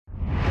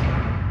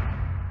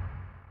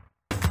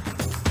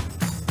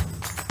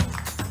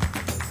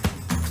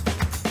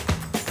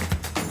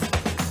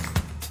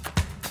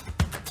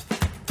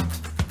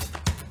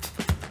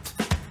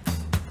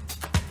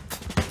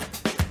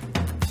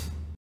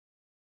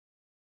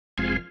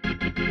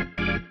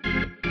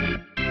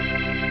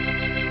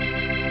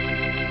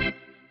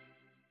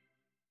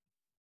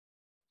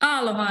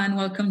Aloha and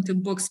welcome to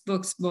Books,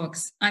 Books,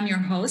 Books. I'm your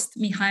host,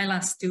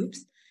 Mihaela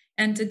Stoops,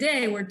 and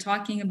today we're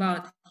talking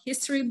about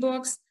history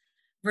books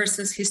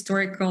versus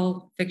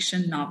historical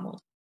fiction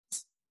novels.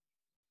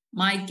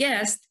 My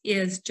guest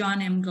is John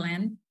M.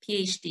 Glen,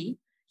 PhD.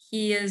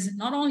 He is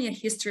not only a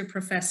history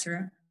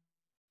professor,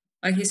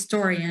 a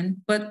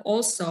historian, but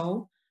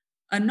also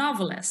a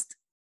novelist.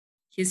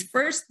 His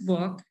first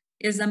book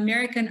is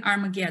American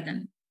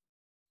Armageddon.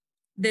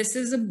 This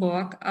is a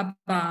book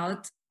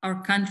about our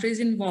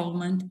country's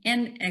involvement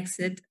and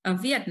exit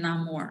of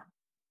Vietnam War.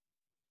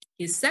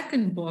 His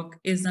second book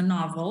is a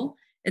novel.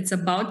 It's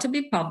about to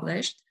be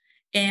published,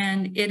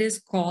 and it is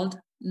called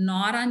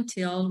Not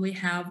Until We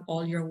Have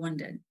All Your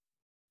Wounded.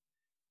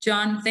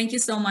 John, thank you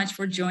so much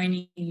for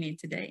joining me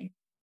today.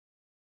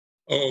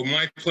 Oh,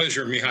 my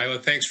pleasure,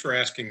 Mihaela. Thanks for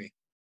asking me.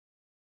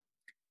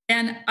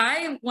 And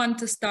I want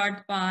to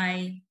start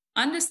by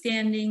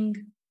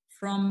understanding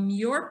from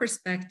your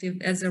perspective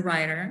as a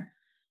writer,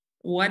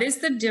 what is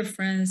the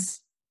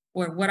difference,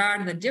 or what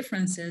are the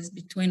differences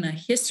between a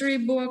history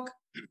book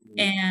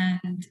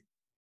and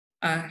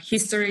a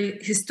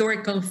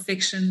historical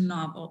fiction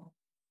novel?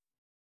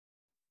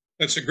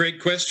 That's a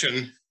great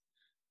question.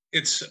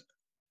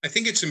 I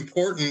think it's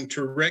important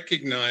to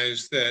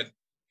recognize that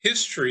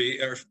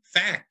history, or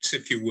facts,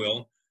 if you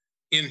will,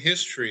 in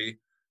history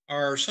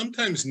are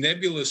sometimes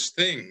nebulous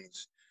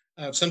things,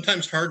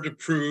 sometimes hard to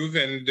prove,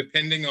 and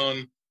depending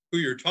on who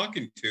you're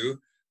talking to,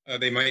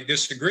 they might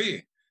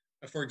disagree.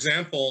 For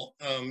example,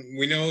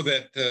 we know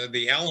that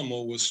the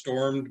Alamo was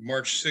stormed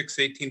March 6,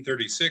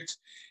 1836,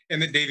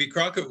 and that Davy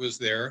Crockett was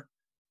there,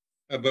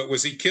 but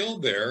was he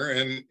killed there?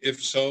 And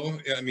if so,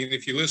 I mean,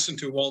 if you listen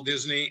to Walt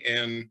Disney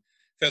and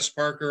Fess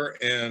Parker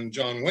and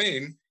John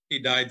Wayne, he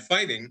died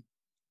fighting.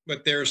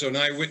 But there's an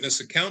eyewitness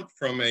account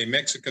from a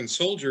Mexican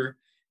soldier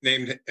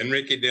named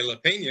Enrique de la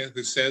Peña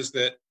who says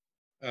that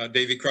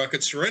Davy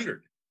Crockett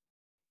surrendered.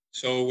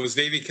 So was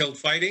Davy killed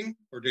fighting,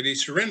 or did he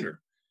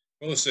surrender?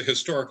 Well, it's a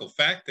historical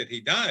fact that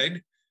he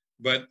died,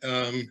 but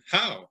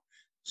how?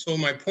 So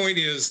my point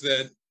is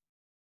that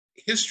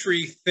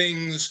history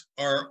facts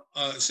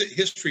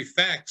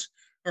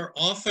are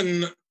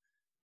often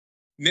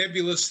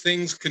nebulous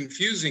things,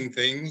 confusing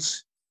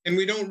things, and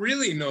we don't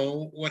really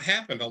know what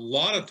happened a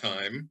lot of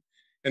time.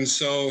 And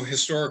so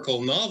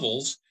historical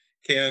novels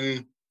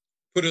can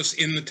put us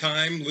in the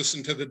time,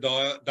 listen to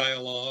the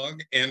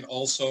dialogue, and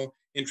also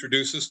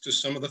introduce us to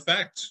some of the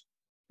facts.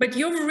 But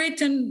you've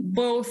written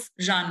both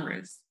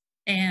genres,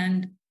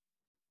 and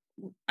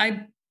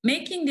I'm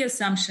making the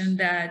assumption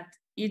that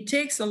it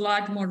takes a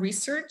lot more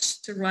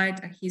research to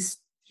write a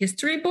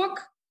history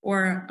book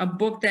or a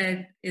book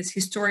that is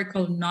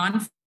historical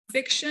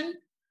nonfiction.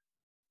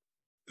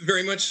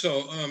 Very much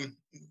so.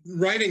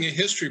 Writing a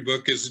history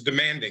book is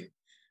demanding.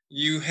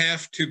 You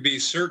have to be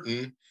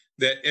certain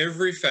that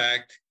every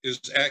fact is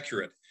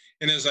accurate.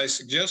 And as I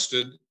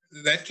suggested,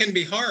 that can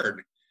be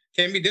hard,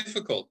 can be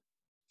difficult.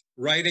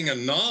 Writing a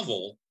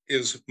novel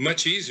is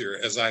much easier,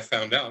 as I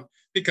found out,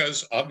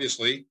 because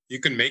obviously you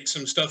can make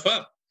some stuff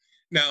up.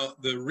 Now,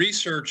 the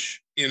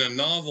research in a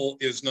novel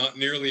is not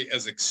nearly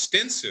as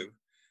extensive,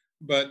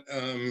 but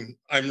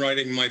I'm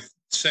writing my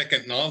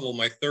second novel,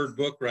 my third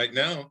book right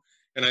now,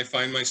 and I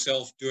find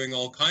myself doing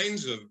all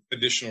kinds of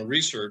additional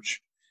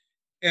research.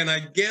 And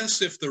I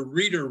guess if the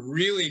reader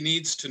really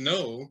needs to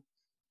know,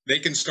 they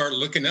can start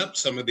looking up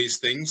some of these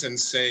things and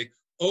say,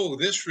 oh,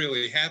 this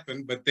really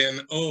happened, but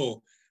then,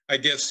 oh, I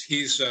guess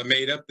he's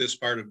made up this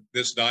part of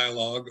this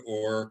dialogue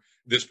or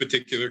this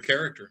particular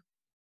character.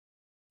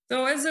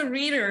 So as a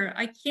reader,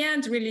 I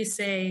can't really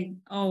say,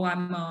 oh,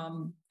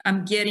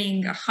 I'm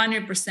getting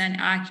 100%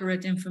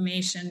 accurate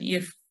information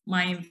if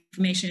my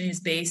information is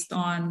based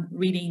on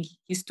reading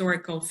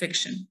historical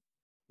fiction.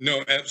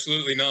 No,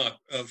 absolutely not.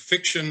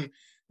 Fiction,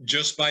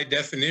 just by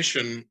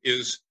definition,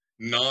 is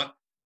not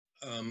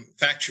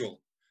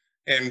factual.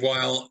 And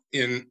while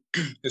in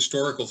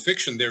historical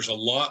fiction, there's a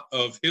lot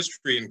of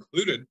history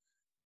included,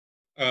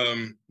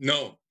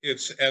 no,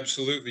 it's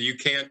absolutely, you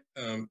can't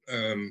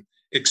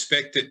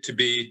expect it to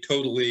be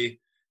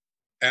totally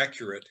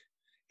accurate.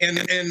 And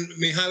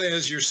Mihaela,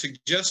 as you're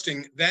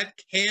suggesting, that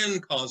can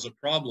cause a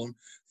problem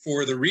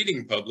for the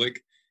reading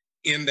public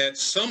in that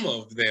some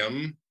of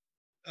them,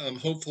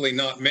 hopefully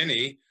not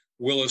many,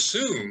 will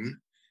assume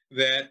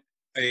that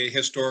a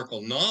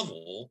historical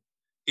novel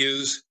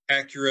is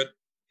accurate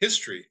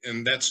history,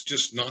 and that's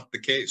just not the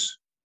case.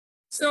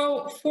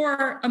 So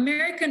for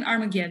American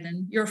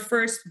Armageddon, your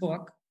first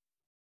book,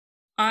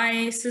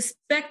 I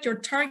suspect your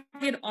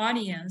target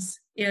audience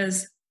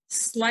is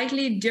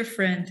slightly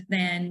different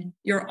than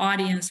your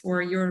audience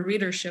or your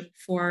readership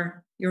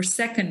for your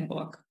second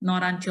book,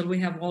 Not Until We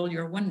Have All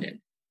Your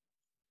Wounded.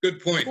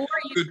 Good point.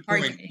 Good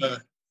point.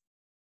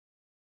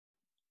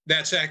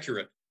 That's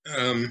accurate.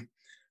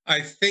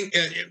 I think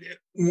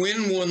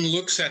when one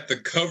looks at the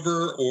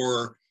cover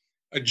or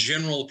a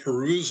general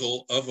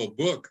perusal of a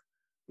book,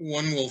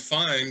 one will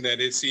find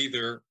that it's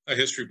either a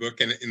history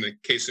book, and in the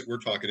case that we're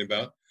talking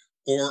about,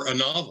 or a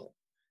novel.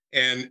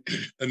 And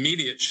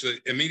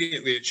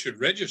immediately it should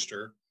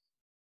register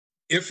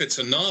if it's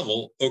a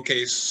novel,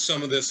 okay,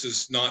 some of this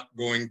is not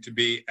going to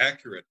be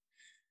accurate.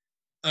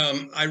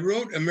 I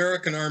wrote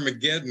American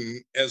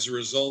Armageddon as a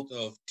result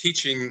of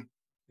teaching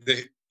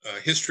the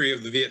history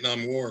of the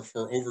Vietnam War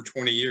for over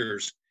 20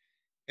 years.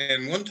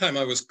 And one time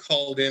I was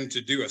called in to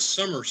do a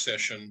summer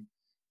session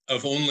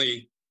of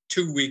only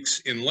 2 weeks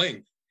in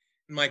length.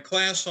 My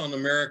class on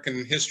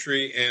American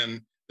history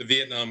and the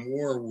Vietnam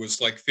War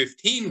was like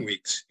 15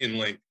 weeks in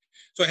length.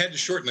 So I had to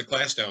shorten the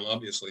class down,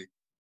 obviously.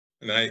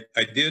 And I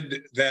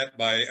did that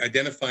by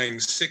identifying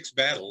 6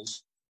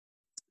 battles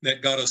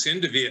that got us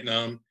into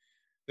Vietnam,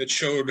 that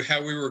showed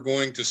how we were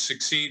going to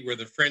succeed where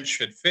the French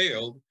had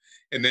failed,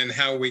 and then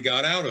how we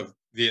got out of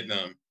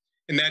Vietnam.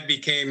 And that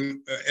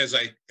became, as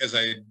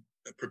I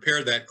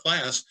prepared that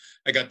class,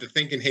 I got to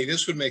thinking, hey,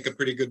 this would make a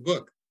pretty good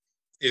book.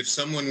 If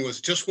someone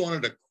just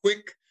wanted a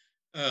quick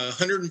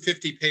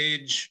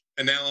 150-page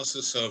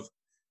analysis of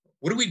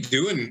what do we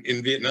do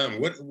in Vietnam?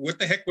 What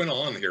the heck went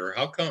on here?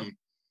 How come?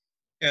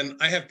 And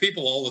I have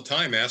people all the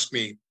time ask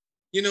me,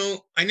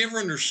 I never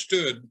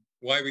understood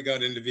why we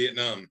got into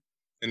Vietnam.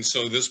 And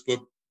so this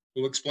book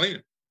will explain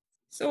it.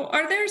 So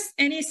are there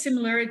any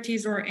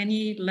similarities or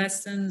any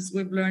lessons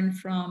we've learned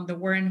from the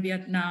war in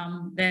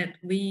Vietnam that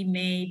we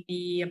may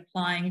be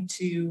applying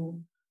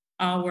to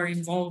our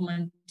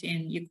involvement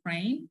in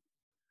Ukraine?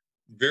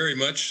 Very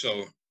much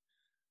so.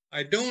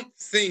 I don't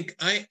think,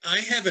 I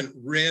haven't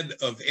read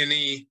of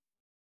any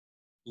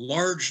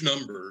large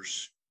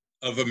numbers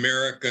of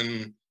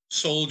American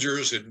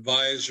soldiers,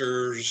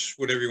 advisors,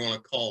 whatever you want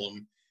to call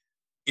them,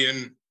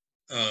 in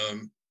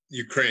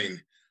Ukraine.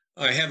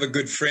 I have a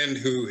good friend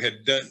who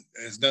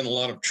has done a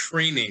lot of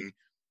training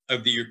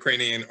of the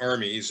Ukrainian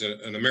army. He's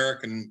an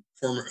American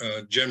former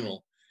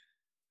general.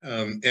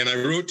 And I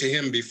wrote to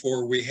him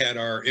before we had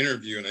our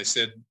interview, and I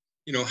said,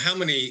 how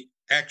many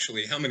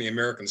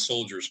American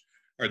soldiers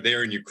are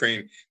there in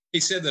Ukraine? He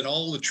said that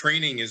all the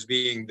training is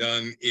being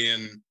done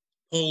in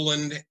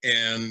Poland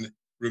and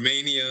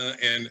Romania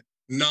and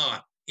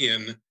not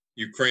in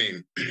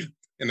Ukraine.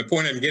 And the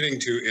point I'm getting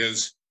to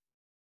is,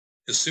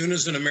 as soon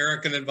as an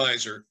American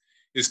advisor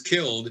is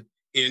killed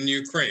in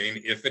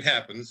Ukraine, if it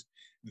happens,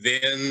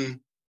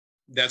 then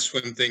that's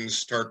when things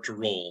start to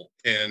roll.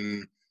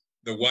 And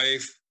the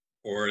wife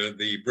or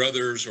the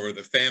brothers or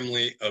the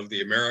family of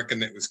the American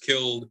that was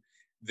killed,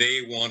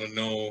 they want to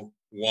know,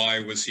 why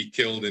was he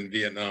killed in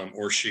Vietnam,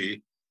 or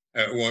she?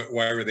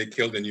 Why were they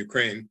killed in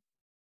Ukraine?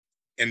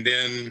 And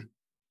then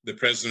the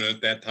president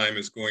at that time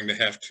is going to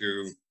have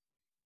to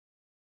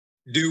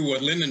do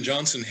what Lyndon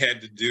Johnson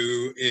had to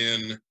do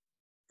in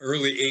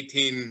early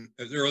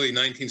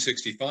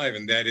 1965,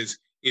 and that is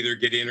either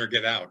get in or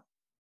get out.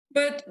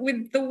 But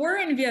with the war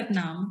in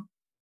Vietnam,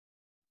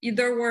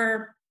 there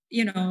were,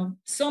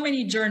 so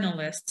many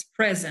journalists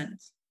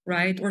present,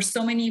 right? Or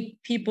so many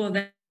people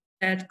that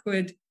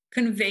could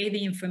convey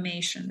the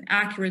information,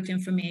 accurate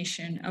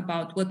information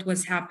about what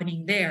was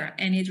happening there.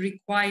 And it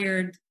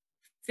required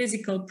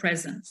physical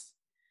presence.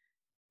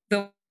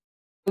 The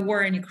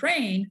war in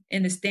Ukraine,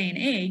 in this day and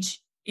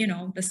age,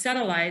 the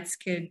satellites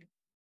could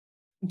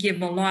give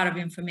a lot of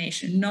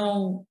information.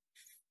 No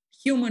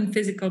human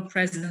physical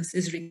presence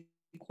is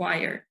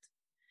required.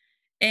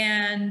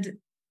 And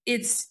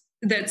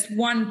that's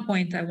one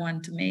point I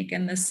want to make.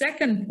 And the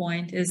second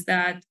point is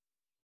that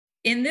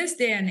in this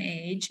day and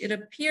age, it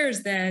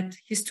appears that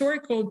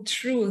historical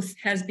truth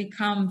has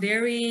become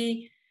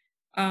very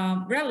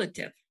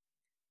relative.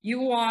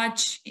 You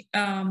watch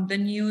the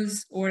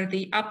news or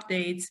the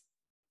updates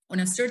on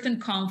a certain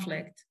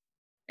conflict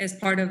as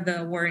part of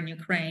the war in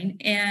Ukraine,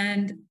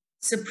 and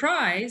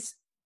surprise,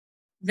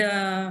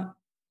 the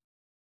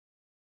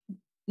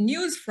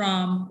news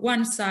from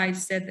one side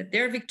said that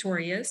they're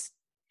victorious,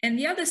 and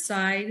the other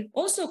side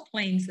also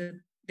claims that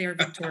they're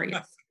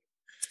victorious.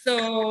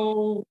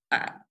 So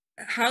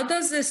how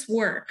does this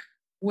work?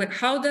 What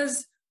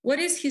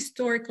is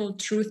historical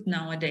truth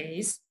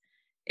nowadays?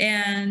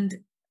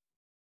 And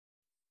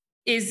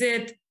is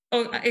it,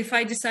 if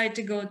I decide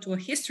to go to a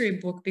history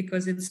book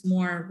because it's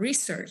more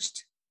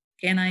researched,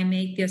 can I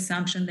make the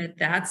assumption that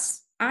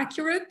that's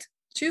accurate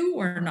too,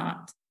 or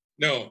not?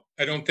 No,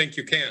 I don't think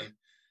you can.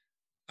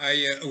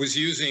 I was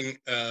using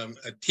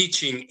a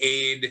teaching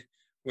aid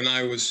when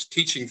I was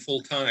teaching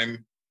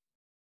full-time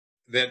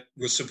that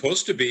was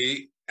supposed to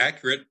be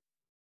accurate,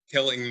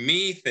 telling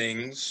me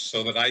things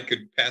so that I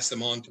could pass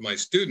them on to my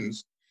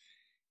students.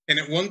 And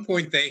at one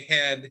point they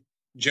had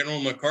General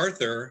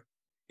MacArthur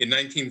in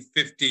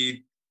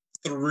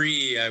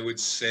 1953, I would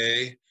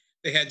say,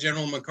 they had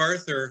General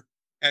MacArthur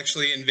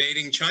actually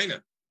invading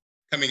China,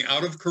 coming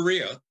out of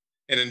Korea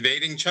and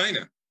invading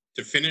China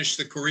to finish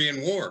the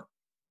Korean War.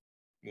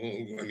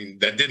 Well, I mean,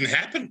 that didn't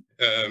happen.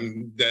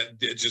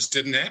 It just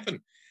didn't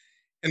happen.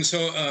 And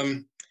so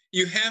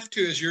you have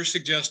to, as you're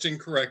suggesting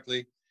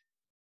correctly,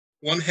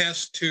 one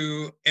has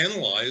to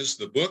analyze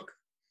the book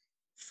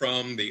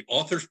from the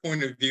author's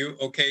point of view.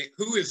 Okay,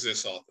 who is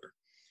this author?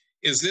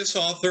 Is this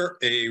author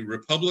a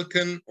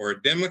Republican or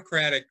a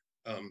Democratic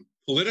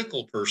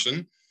political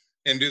person?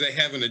 And do they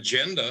have an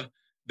agenda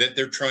that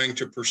they're trying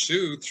to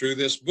pursue through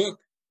this book?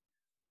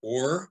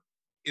 Or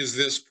is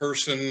this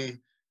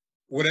person,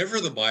 whatever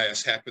the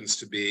bias happens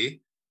to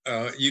be,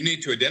 you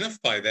need to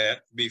identify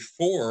that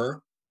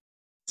before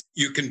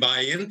you can buy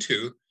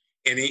into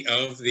any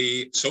of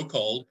the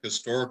so-called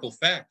historical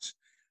facts.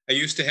 I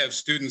used to have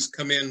students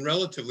come in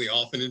relatively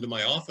often into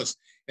my office,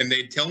 and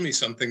they'd tell me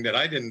something that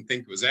I didn't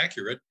think was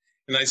accurate.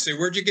 And I'd say,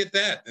 "Where'd you get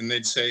that?" And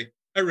they'd say,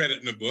 "I read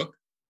it in a book."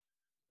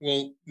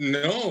 Well,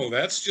 no,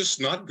 that's just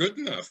not good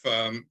enough.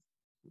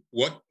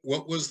 What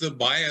was the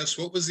bias?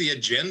 What was the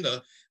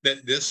agenda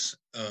that this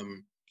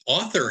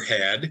author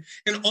had?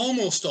 And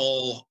almost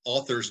all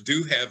authors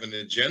do have an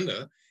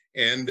agenda,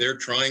 and they're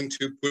trying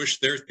to push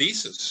their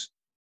thesis.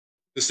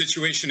 The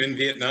situation in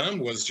Vietnam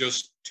was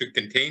just to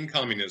contain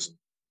communism.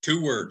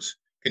 2 words: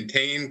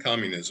 contain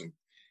communism.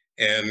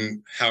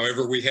 And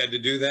however we had to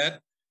do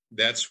that,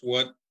 that's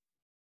what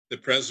the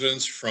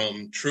presidents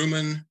from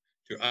Truman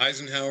to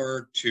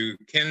Eisenhower to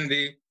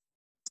Kennedy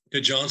to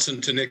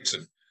Johnson to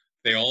Nixon,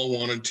 they all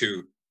wanted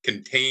to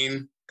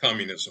contain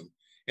communism.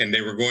 And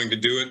they were going to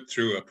do it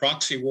through a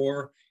proxy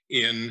war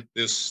in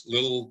this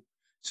little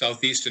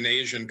Southeastern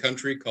Asian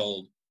country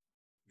called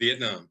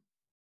Vietnam.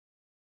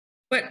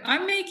 But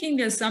I'm making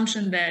the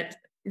assumption that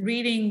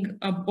reading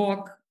a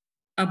book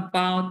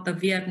about the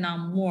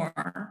Vietnam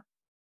War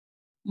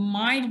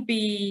might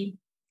be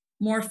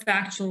more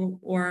factual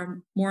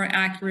or more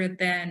accurate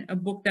than a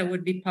book that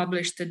would be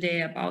published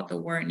today about the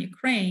war in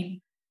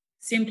Ukraine,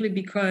 simply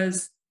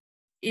because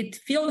it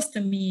feels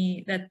to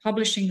me that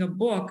publishing a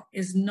book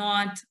is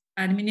not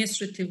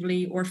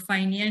administratively or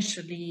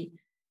financially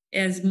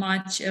as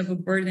much of a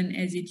burden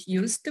as it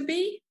used to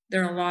be.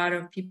 There are a lot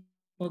of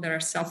people that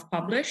are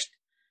self-published.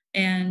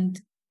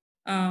 And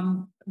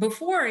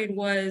before it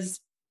was,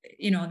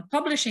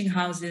 publishing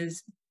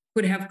houses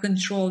could have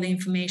controlled the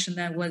information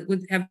that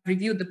would have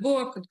reviewed the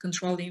book, could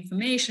control the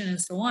information and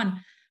so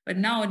on. But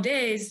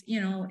nowadays,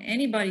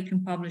 anybody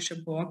can publish a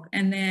book.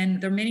 And then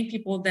there are many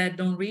people that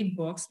don't read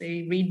books.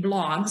 They read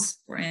blogs,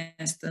 for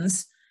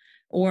instance,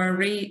 or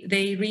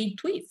they read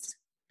tweets.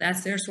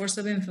 That's their source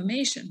of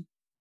information.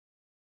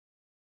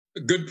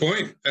 Good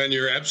point. And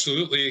you're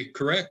absolutely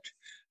correct.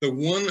 The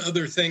one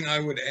other thing I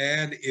would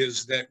add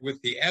is that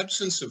with the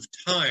absence of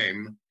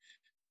time,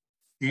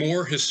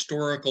 more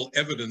historical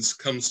evidence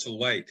comes to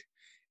light.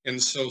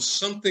 And so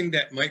something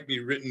that might be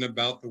written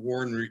about the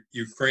war in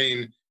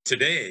Ukraine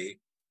today,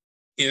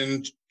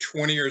 in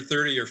 20 or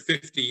 30 or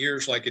 50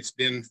 years, like it's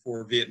been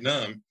for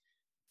Vietnam,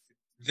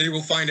 they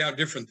will find out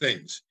different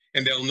things,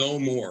 and they'll know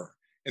more,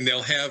 and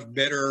they'll have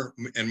better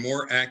and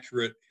more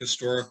accurate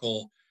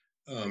historical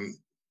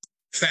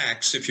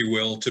facts, if you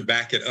will, to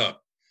back it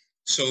up.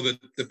 So that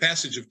the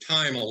passage of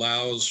time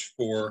allows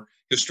for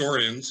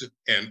historians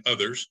and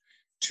others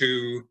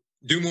to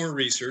do more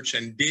research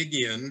and dig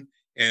in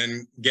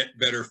and get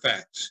better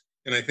facts.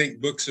 And I think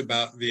books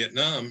about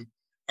Vietnam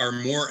are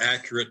more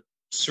accurate,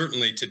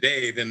 certainly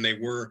today, than they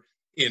were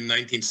in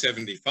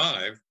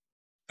 1975.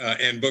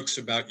 And books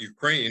about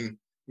Ukraine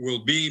will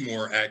be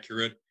more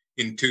accurate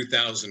in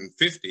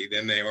 2050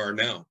 than they are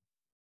now.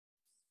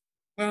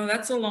 Well,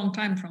 that's a long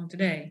time from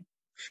today.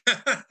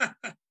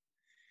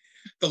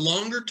 The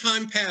longer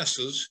time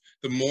passes,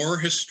 the more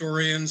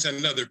historians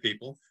and other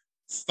people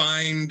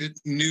find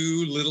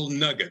new little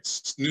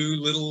nuggets, new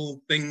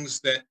little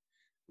things that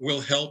will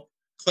help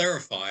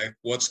clarify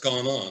what's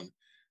gone on.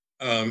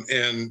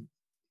 And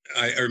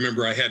I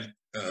remember I had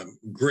a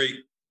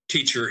great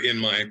teacher in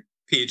my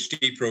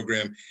PhD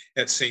program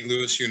at St.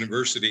 Louis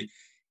University,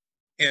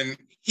 and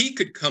he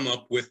could come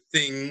up with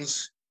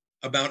things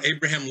about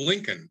Abraham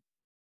Lincoln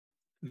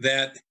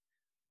that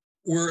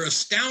were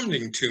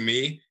astounding to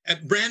me,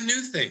 at brand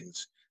new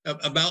things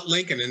about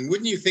Lincoln. And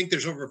wouldn't you think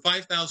there's over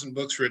 5,000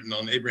 books written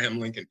on Abraham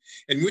Lincoln?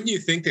 And wouldn't you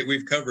think that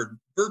we've covered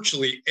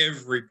virtually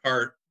every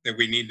part that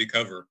we need to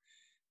cover?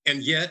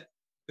 And yet,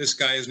 this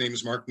guy, his name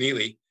is Mark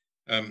Neely,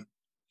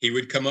 he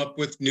would come up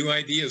with new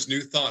ideas,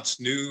 new thoughts,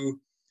 new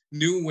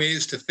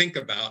ways to think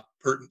about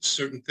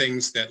certain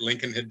things that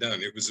Lincoln had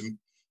done. It was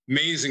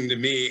amazing to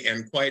me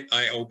and quite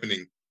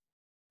eye-opening.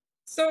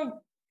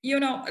 So,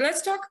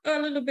 let's talk a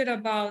little bit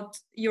about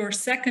your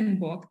second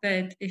book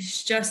that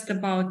is just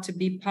about to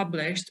be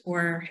published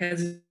or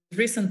has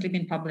recently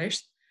been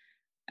published.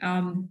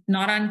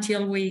 Not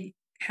Until We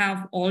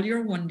Have All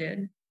Your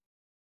Wounded.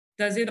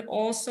 Does it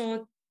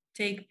also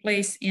take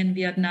place in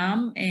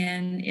Vietnam,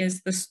 and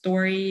is the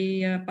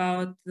story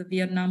about the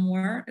Vietnam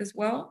War as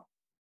well?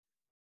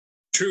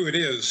 True, it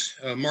is.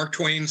 Mark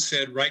Twain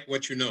said, "Write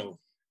what you know."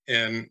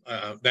 And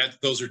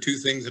those are 2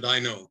 things that I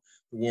know.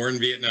 The war in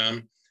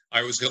Vietnam.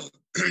 I was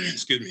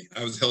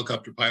I was a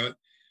helicopter pilot,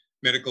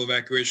 medical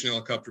evacuation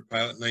helicopter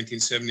pilot,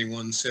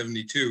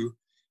 1971-72,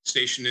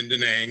 stationed in Da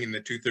Nang in the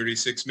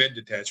 236 Med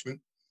Detachment,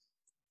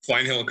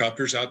 flying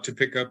helicopters out to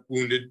pick up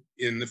wounded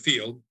in the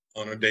field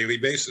on a daily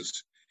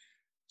basis.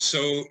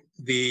 So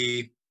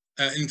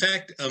in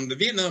fact, the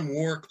Vietnam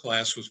War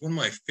class was one of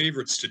my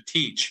favorites to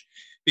teach,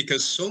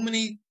 because so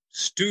many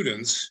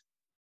students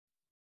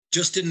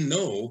just didn't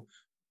know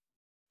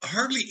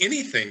hardly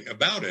anything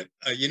about it,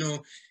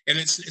 and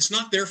it's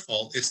not their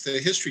fault. It's the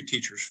history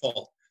teacher's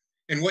fault.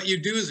 And what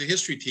you do as a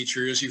history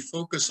teacher is you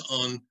focus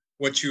on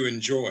what you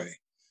enjoy.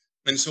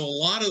 And so a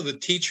lot of the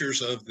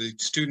teachers of the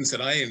students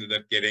that I ended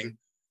up getting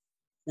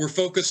were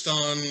focused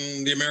on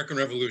the American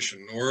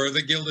Revolution or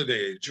the Gilded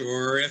Age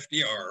or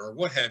FDR or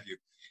what have you.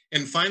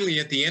 And finally,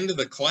 at the end of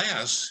the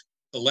class,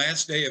 the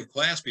last day of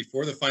class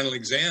before the final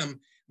exam,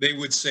 they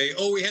would say,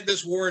 oh, we had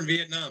this war in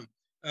Vietnam.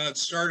 It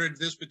started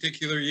this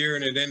particular year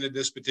and it ended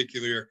this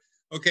particular year.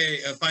 Okay,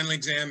 final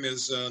exam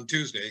is on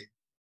Tuesday.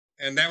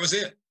 And that was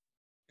it.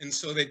 And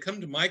so they'd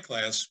come to my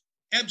class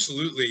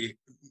absolutely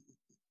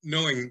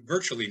knowing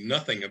virtually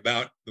nothing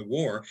about the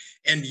war.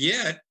 And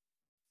yet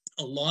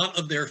a lot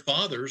of their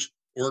fathers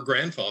or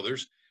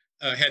grandfathers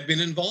had been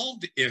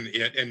involved in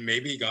it and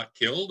maybe got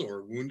killed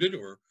or wounded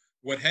or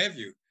what have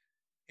you.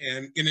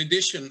 And in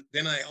addition,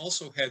 then I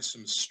also had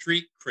some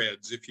street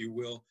creds, if you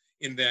will,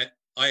 in that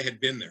I had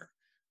been there.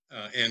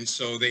 And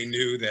so they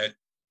knew that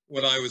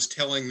what I was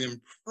telling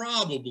them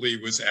probably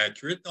was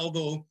accurate,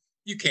 although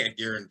you can't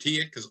guarantee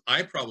it because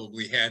I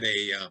probably had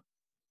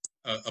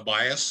a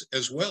bias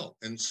as well.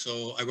 And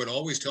so I would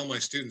always tell my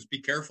students, be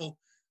careful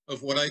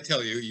of what I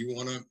tell you. You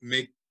want to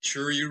make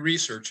sure you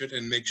research it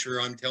and make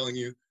sure I'm telling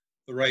you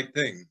the right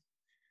thing.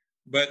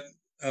 But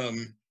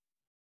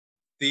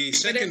the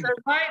second... But as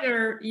a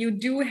writer, you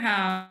do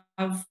have,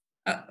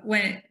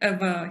 when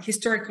of a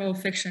historical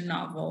fiction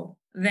novel,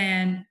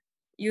 then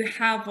you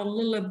have a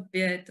little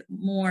bit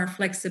more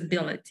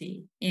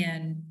flexibility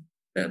in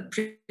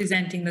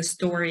presenting the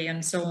story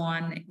and so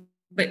on.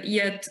 But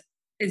yet,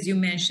 as you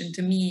mentioned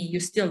to me, you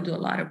still do a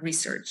lot of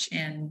research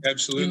and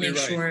absolutely you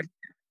make right. Sure.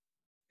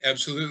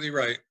 Absolutely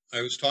right.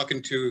 I was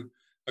talking to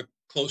a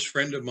close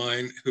friend of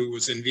mine who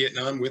was in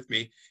Vietnam with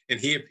me, and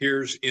he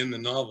appears in the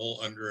novel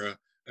under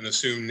an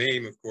assumed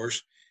name, of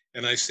course.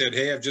 And I said,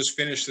 hey, I've just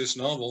finished this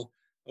novel.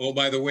 Oh,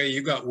 by the way,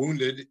 you got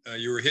wounded.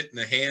 You were hit in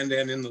the hand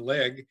and in the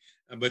leg,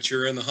 but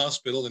you're in the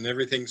hospital and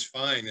everything's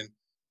fine. And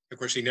of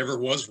course, he never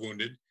was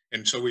wounded.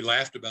 And so we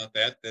laughed about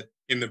that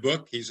in the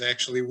book, he's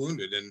actually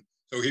wounded. And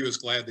so he was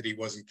glad that he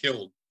wasn't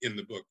killed in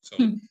the book. So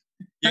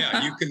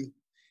yeah,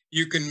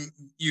 you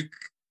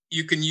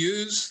can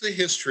use the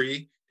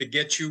history to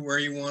get you where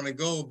you want to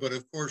go. But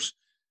of course,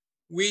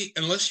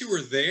 unless you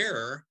were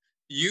there,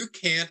 you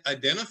can't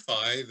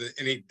identify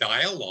any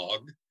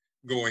dialogue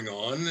going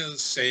on,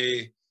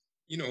 say,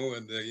 you know,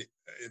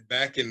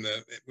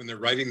 when they're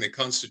writing the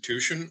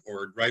Constitution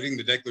or writing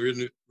the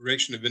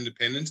Declaration of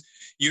Independence,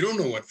 you don't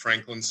know what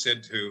Franklin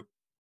said to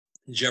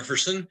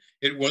Jefferson.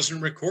 It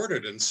wasn't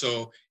recorded. And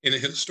so in a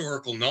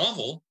historical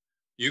novel,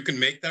 you can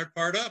make that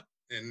part up.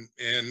 And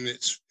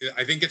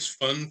I think it's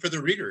fun for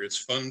the reader. It's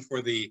fun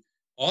for the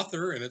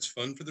author and it's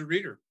fun for the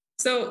reader.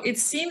 So it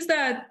seems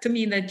to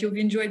me that you've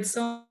enjoyed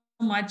so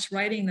much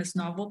writing this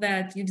novel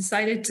that you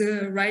decided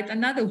to write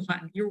another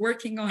one. You're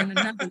working on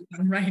another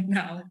one right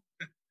now.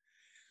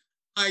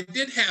 I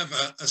did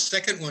have a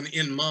second one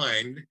in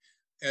mind.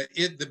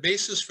 The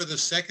basis for the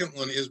second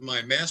one is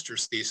my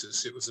master's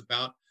thesis. It was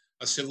about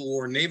a Civil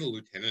War naval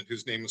lieutenant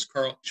whose name was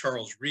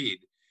Charles Reed.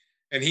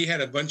 And he had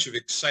a bunch of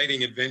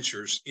exciting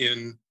adventures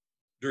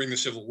during the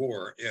Civil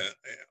War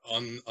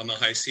on the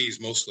high seas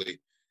mostly.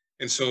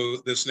 And so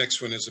this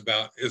next one is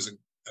about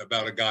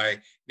a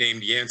guy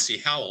named Yancey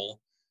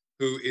Howell,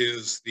 who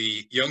is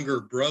the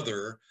younger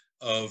brother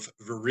of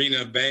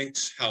Verena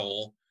Banks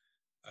Howell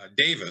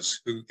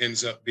Davis, who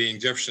ends up being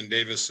Jefferson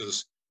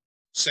Davis's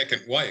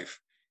second wife.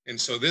 And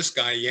so this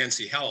guy,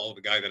 Yancey Howell,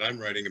 the guy that I'm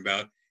writing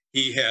about,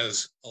 he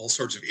has all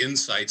sorts of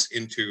insights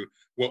into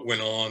what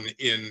went on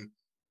in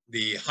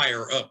the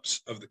higher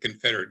ups of the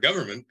Confederate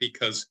government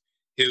because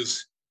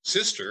his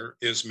sister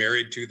is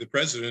married to the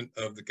president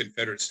of the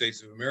Confederate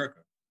States of America.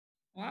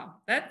 Wow,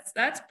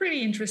 that's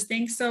pretty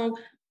interesting. So,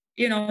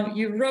 you know,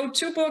 you wrote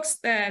two books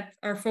that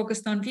are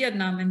focused on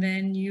Vietnam, and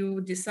then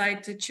you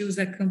decide to choose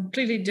a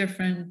completely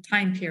different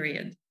time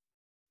period.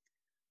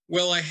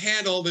 Well, I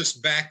had all this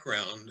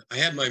background. I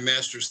had my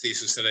master's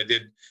thesis that I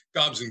did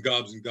gobs and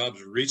gobs and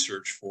gobs of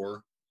research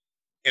for.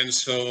 And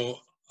so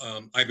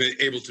I've been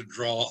able to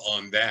draw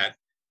on that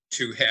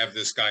to have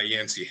this guy,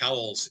 Yancey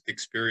Howell's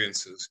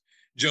experiences,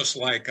 just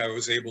like I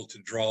was able to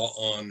draw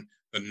on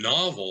the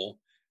novel,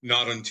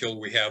 Not Until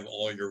We Have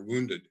All Your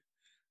Wounded.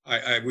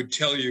 I would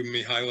tell you,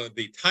 Mihaela,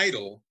 the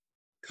title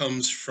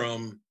comes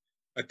from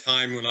a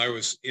time when I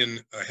was in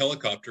a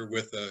helicopter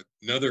with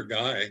another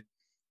guy,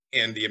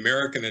 and the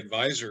American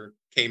advisor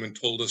came and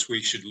told us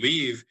we should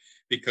leave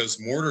because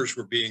mortars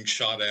were being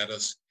shot at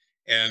us.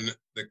 And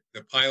the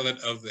pilot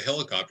of the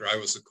helicopter, I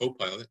was the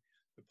co-pilot,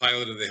 the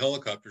pilot of the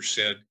helicopter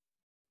said,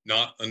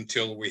 "Not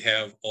until we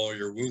have all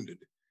your wounded."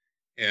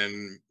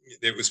 And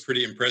it was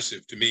pretty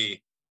impressive to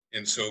me.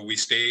 And so we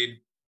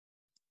stayed,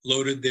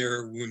 loaded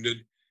their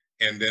wounded,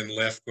 and then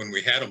left when we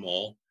had them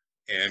all.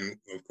 And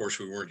of course,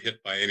 we weren't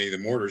hit by any of the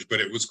mortars, but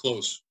it was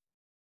close.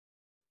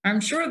 I'm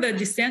sure the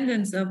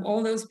descendants of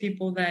all those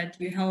people that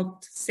you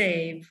helped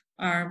save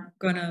are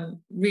going to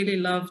really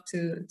love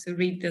to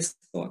read this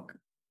book.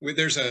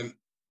 There's an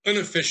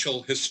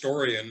unofficial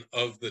historian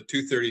of the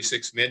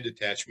 236 Med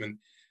Detachment.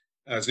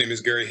 His name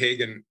is Gary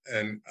Hagen,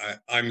 and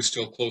I'm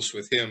still close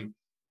with him.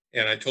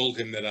 And I told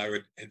him that I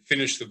had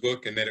finished the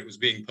book and that it was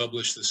being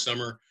published this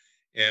summer,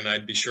 and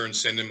I'd be sure and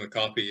send him a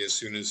copy as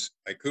soon as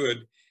I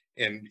could.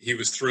 And he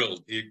was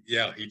thrilled. He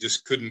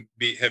just couldn't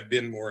have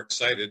been more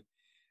excited,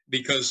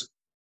 because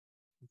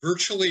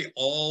virtually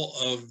all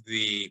of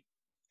the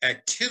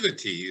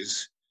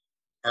activities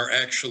are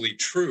actually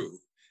true.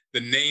 The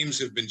names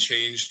have been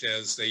changed,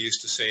 as they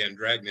used to say in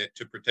Dragnet,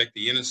 to protect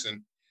the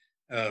innocent.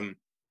 And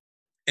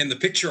the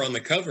picture on the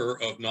cover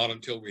of Not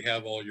Until We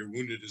Have All Your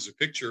Wounded is a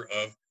picture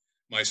of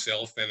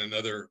myself and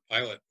another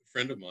pilot, a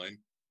friend of mine,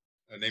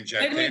 named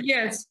Jack.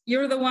 Yes,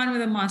 you're the one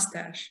with a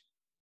mustache.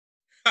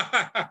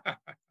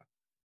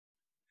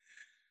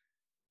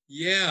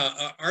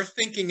 Yeah, our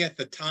thinking at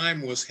the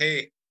time was,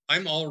 hey,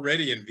 I'm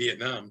already in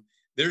Vietnam.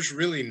 There's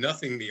really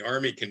nothing the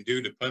Army can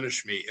do to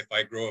punish me if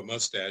I grow a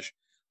mustache.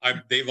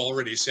 They've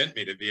already sent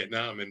me to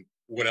Vietnam, and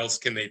what else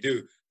can they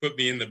do? Put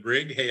me in the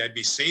brig? Hey, I'd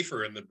be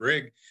safer in the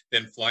brig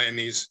than flying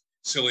these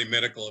silly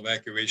medical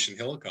evacuation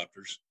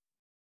helicopters.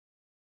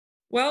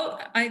 Well,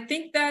 I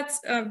think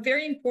that's a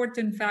very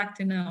important fact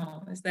to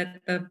know, is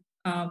that the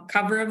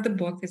cover of the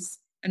book is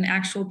an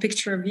actual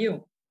picture of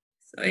you.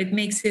 So it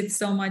makes it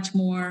so much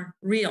more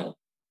real.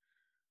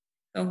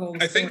 The whole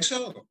story. I think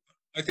so.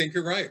 I think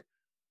you're right.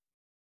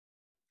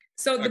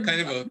 So the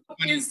book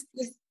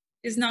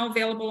is now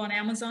available on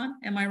Amazon.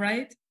 Am I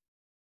right?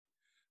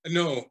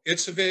 No,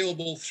 it's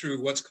available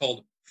through what's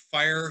called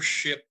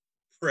Fireship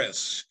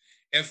Press,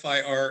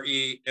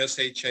 Fireship,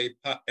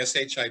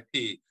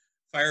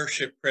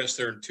 Fireship Press.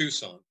 They're in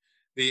Tucson.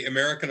 The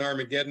American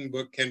Armageddon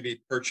book can be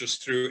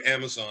purchased through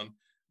Amazon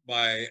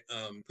by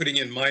putting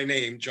in my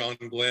name, John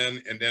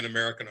Glen, and then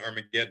American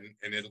Armageddon,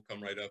 and it'll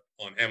come right up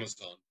on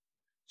Amazon.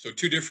 So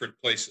 2 different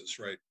places,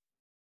 right?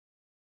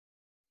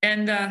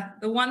 And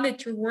the one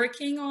that you're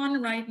working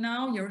on right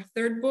now, your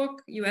 3rd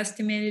book, you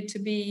estimated to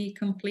be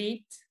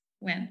complete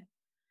when?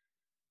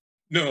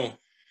 No,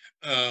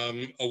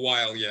 a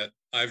while yet.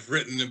 I've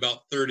written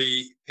about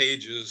 30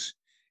 pages,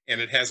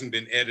 and it hasn't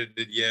been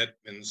edited yet.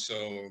 And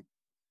so,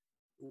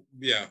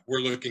 yeah,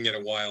 we're looking at a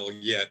while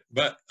yet.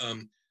 But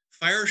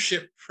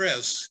Fireship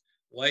Press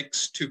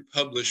likes to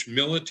publish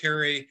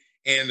military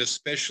and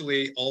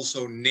especially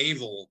also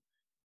naval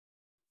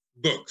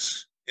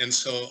books. And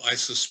so I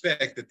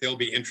suspect that they'll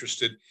be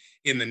interested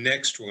in the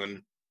next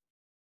one.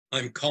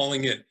 I'm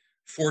calling it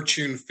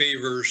Fortune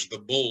Favors the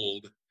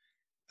Bold.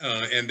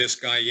 And this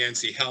guy,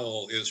 Yancey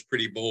Howell, is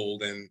pretty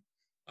bold. And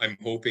I'm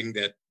hoping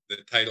that the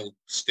title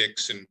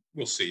sticks, and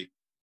we'll see.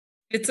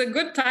 It's a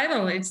good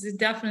title.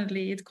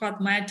 It caught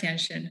my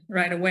attention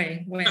right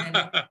away.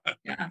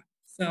 Yeah.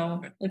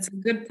 So it's a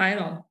good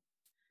title.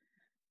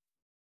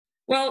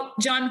 Well,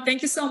 John,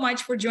 thank you so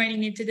much for joining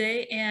me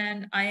today.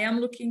 And I am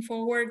looking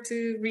forward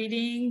to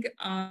reading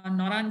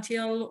Not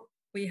Until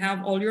We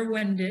Have All Your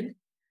Wounded.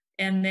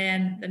 And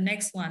then the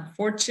next one,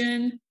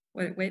 Fortune,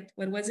 what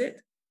was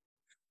it?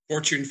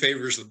 Fortune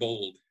Favors the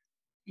Bold.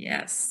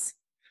 Yes.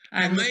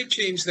 I might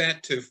change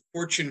that to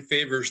Fortune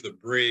Favors the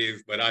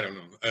Brave, but I don't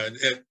know.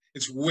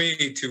 It's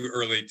way too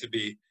early to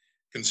be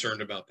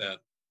concerned about that.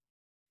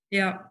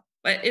 Yeah,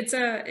 but it's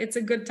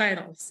a good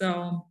title.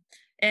 So,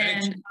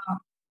 and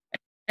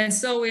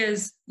so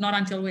is Not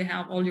Until We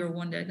Have All Your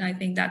Wounded. I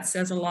think that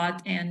says a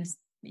lot. And,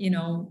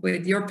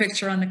 with your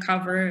picture on the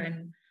cover,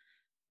 and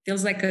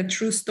feels like a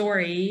true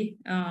story,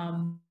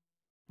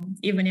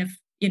 even if,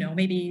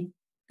 maybe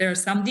there are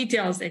some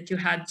details that you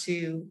had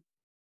to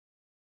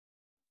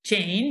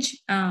change.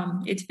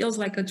 It feels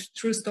like a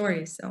true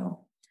story.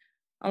 So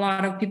a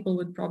lot of people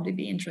would probably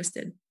be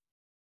interested.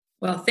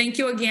 Well, thank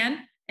you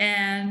again.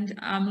 And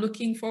I'm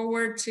looking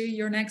forward to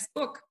your next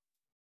book.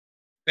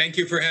 Thank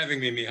you for having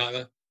me,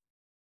 Mihaela.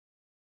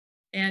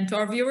 And to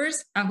our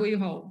viewers, ahui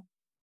ho.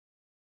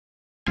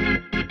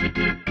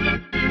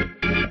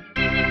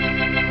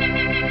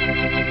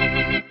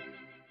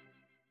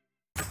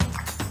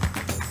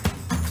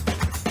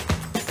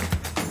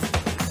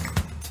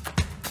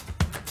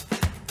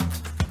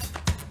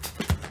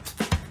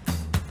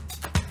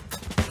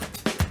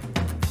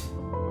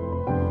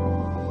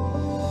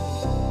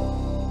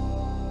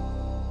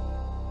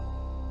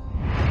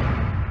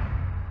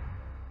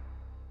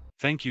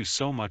 Thank you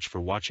so much for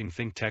watching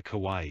Think Tech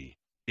Hawaii.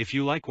 If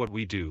you like what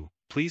we do,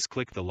 please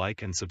click the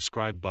like and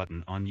subscribe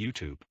button on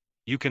YouTube.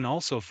 You can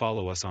also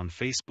follow us on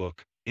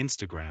Facebook,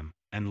 Instagram,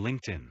 and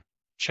LinkedIn.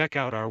 Check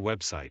out our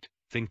website,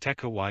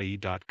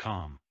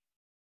 thinktechhawaii.com.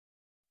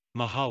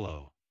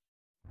 Mahalo.